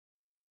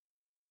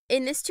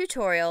In this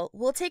tutorial,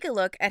 we'll take a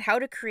look at how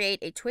to create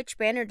a Twitch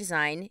banner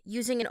design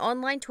using an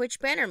online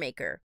Twitch banner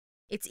maker.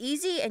 It's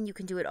easy and you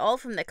can do it all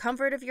from the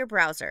comfort of your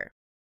browser.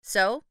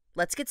 So,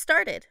 let's get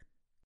started.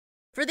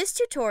 For this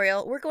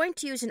tutorial, we're going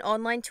to use an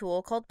online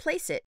tool called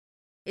Placeit.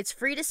 It's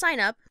free to sign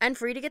up and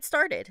free to get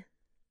started.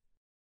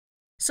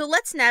 So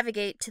let's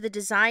navigate to the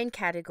Design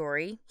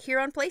category here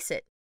on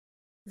Placeit.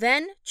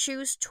 Then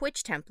choose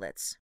Twitch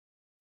templates.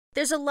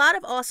 There's a lot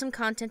of awesome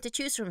content to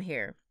choose from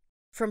here,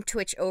 from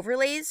Twitch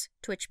overlays,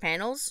 Twitch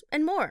panels,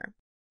 and more.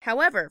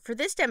 However, for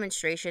this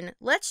demonstration,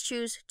 let's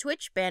choose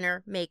Twitch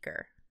Banner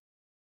Maker.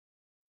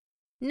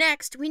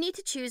 Next, we need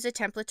to choose a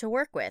template to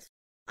work with.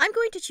 I'm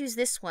going to choose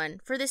this one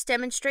for this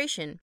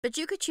demonstration, but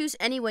you could choose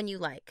any one you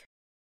like.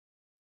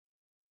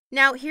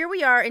 Now, here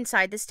we are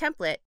inside this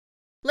template.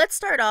 Let's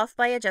start off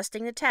by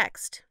adjusting the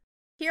text.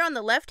 Here on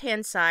the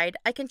left-hand side,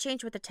 I can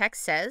change what the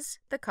text says,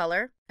 the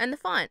color, and the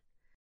font.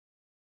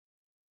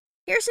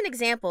 Here's an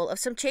example of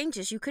some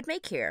changes you could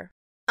make here.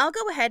 I'll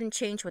go ahead and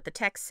change what the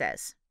text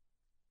says.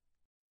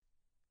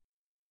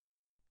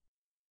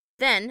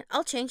 Then,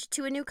 I'll change it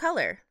to a new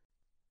color.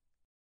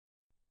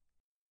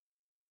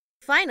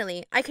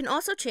 Finally, I can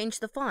also change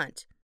the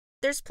font.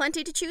 There's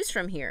plenty to choose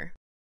from here.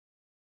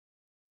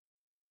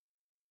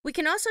 We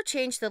can also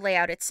change the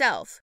layout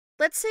itself.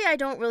 Let's say I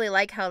don't really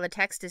like how the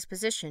text is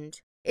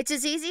positioned. It's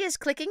as easy as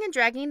clicking and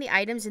dragging the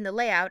items in the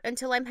layout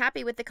until I'm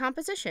happy with the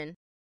composition.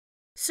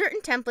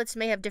 Certain templates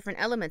may have different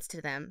elements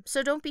to them,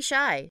 so don't be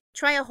shy.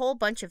 Try a whole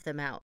bunch of them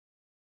out.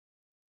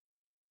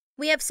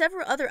 We have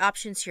several other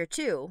options here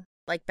too,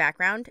 like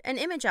background and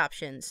image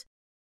options.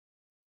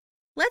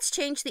 Let's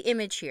change the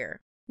image here.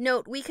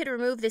 Note, we could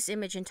remove this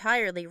image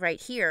entirely right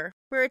here,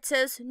 where it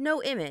says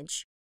No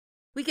Image.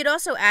 We could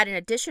also add an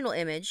additional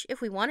image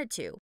if we wanted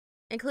to,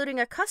 including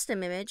a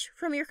custom image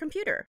from your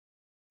computer.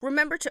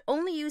 Remember to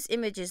only use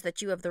images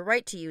that you have the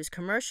right to use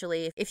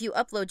commercially if you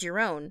upload your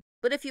own,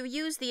 but if you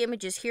use the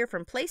images here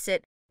from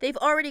Placeit, they've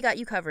already got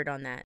you covered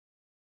on that.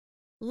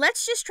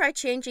 Let's just try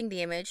changing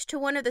the image to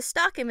one of the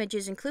stock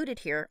images included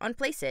here on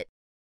Placeit.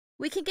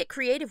 We can get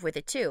creative with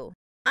it too.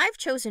 I've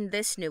chosen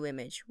this new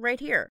image right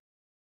here.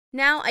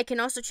 Now I can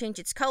also change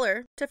its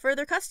color to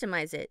further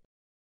customize it.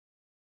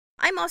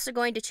 I'm also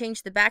going to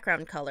change the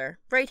background color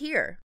right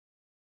here.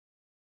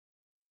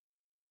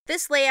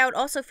 This layout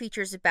also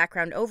features a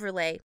background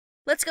overlay.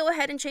 Let's go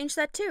ahead and change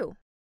that too.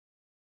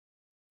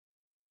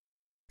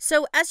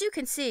 So as you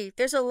can see,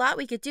 there's a lot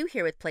we could do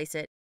here with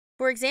Placeit.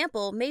 For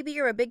example, maybe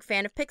you're a big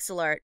fan of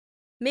pixel art.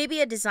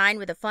 Maybe a design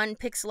with a fun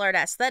pixel art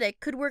aesthetic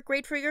could work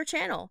great for your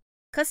channel.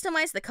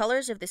 Customize the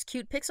colors of this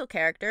cute pixel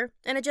character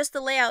and adjust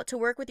the layout to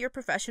work with your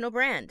professional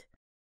brand.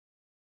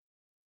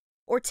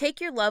 Or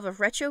take your love of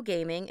retro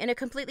gaming in a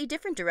completely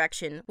different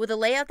direction with a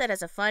layout that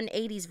has a fun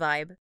 80s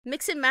vibe.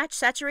 Mix and match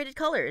saturated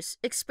colors,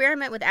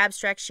 experiment with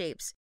abstract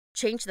shapes,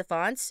 change the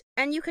fonts,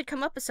 and you could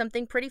come up with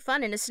something pretty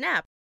fun in a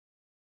snap.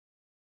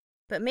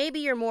 But maybe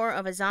you're more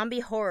of a zombie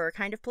horror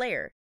kind of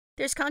player.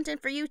 There's content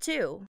for you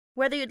too,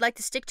 whether you'd like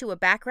to stick to a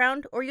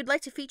background or you'd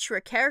like to feature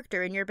a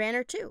character in your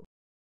banner too.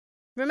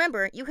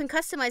 Remember, you can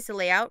customize the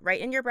layout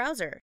right in your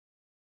browser.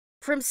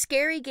 From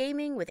scary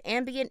gaming with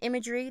ambient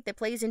imagery that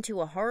plays into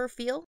a horror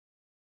feel,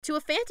 to a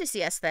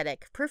fantasy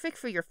aesthetic, perfect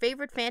for your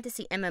favorite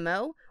fantasy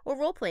MMO or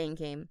role-playing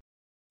game.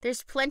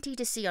 There's plenty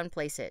to see on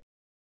Placeit.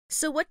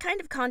 So what kind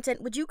of content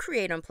would you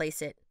create on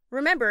Placeit?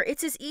 Remember,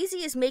 it's as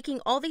easy as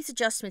making all these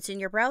adjustments in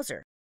your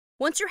browser.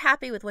 Once you're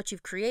happy with what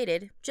you've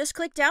created, just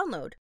click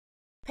download.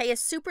 Pay a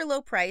super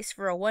low price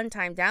for a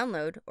one-time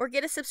download or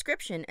get a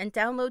subscription and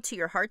download to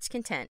your heart's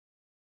content.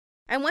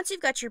 And once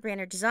you've got your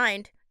banner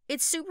designed,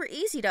 it's super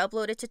easy to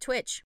upload it to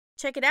Twitch.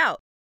 Check it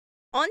out.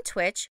 On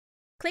Twitch,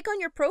 click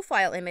on your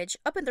profile image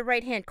up in the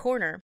right-hand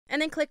corner,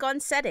 and then click on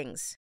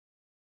Settings.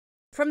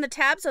 From the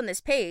tabs on this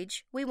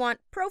page, we want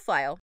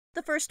Profile,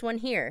 the first one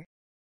here.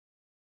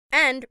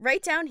 And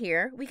right down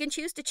here, we can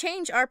choose to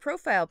change our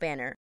profile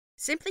banner.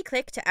 Simply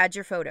click to add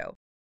your photo.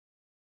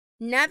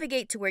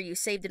 Navigate to where you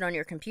saved it on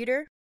your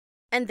computer,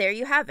 and there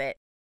you have it.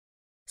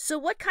 So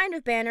what kind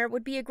of banner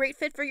would be a great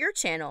fit for your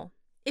channel?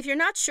 If you're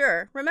not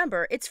sure,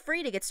 remember, it's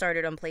free to get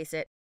started on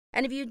Placeit.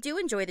 And if you do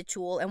enjoy the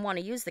tool and want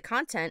to use the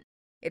content,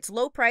 it's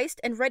low-priced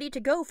and ready to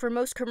go for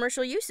most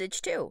commercial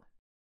usage, too.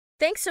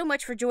 Thanks so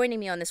much for joining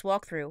me on this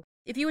walkthrough.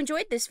 If you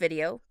enjoyed this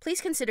video, please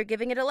consider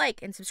giving it a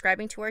like and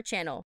subscribing to our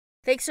channel.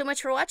 Thanks so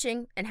much for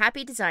watching, and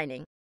happy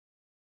designing!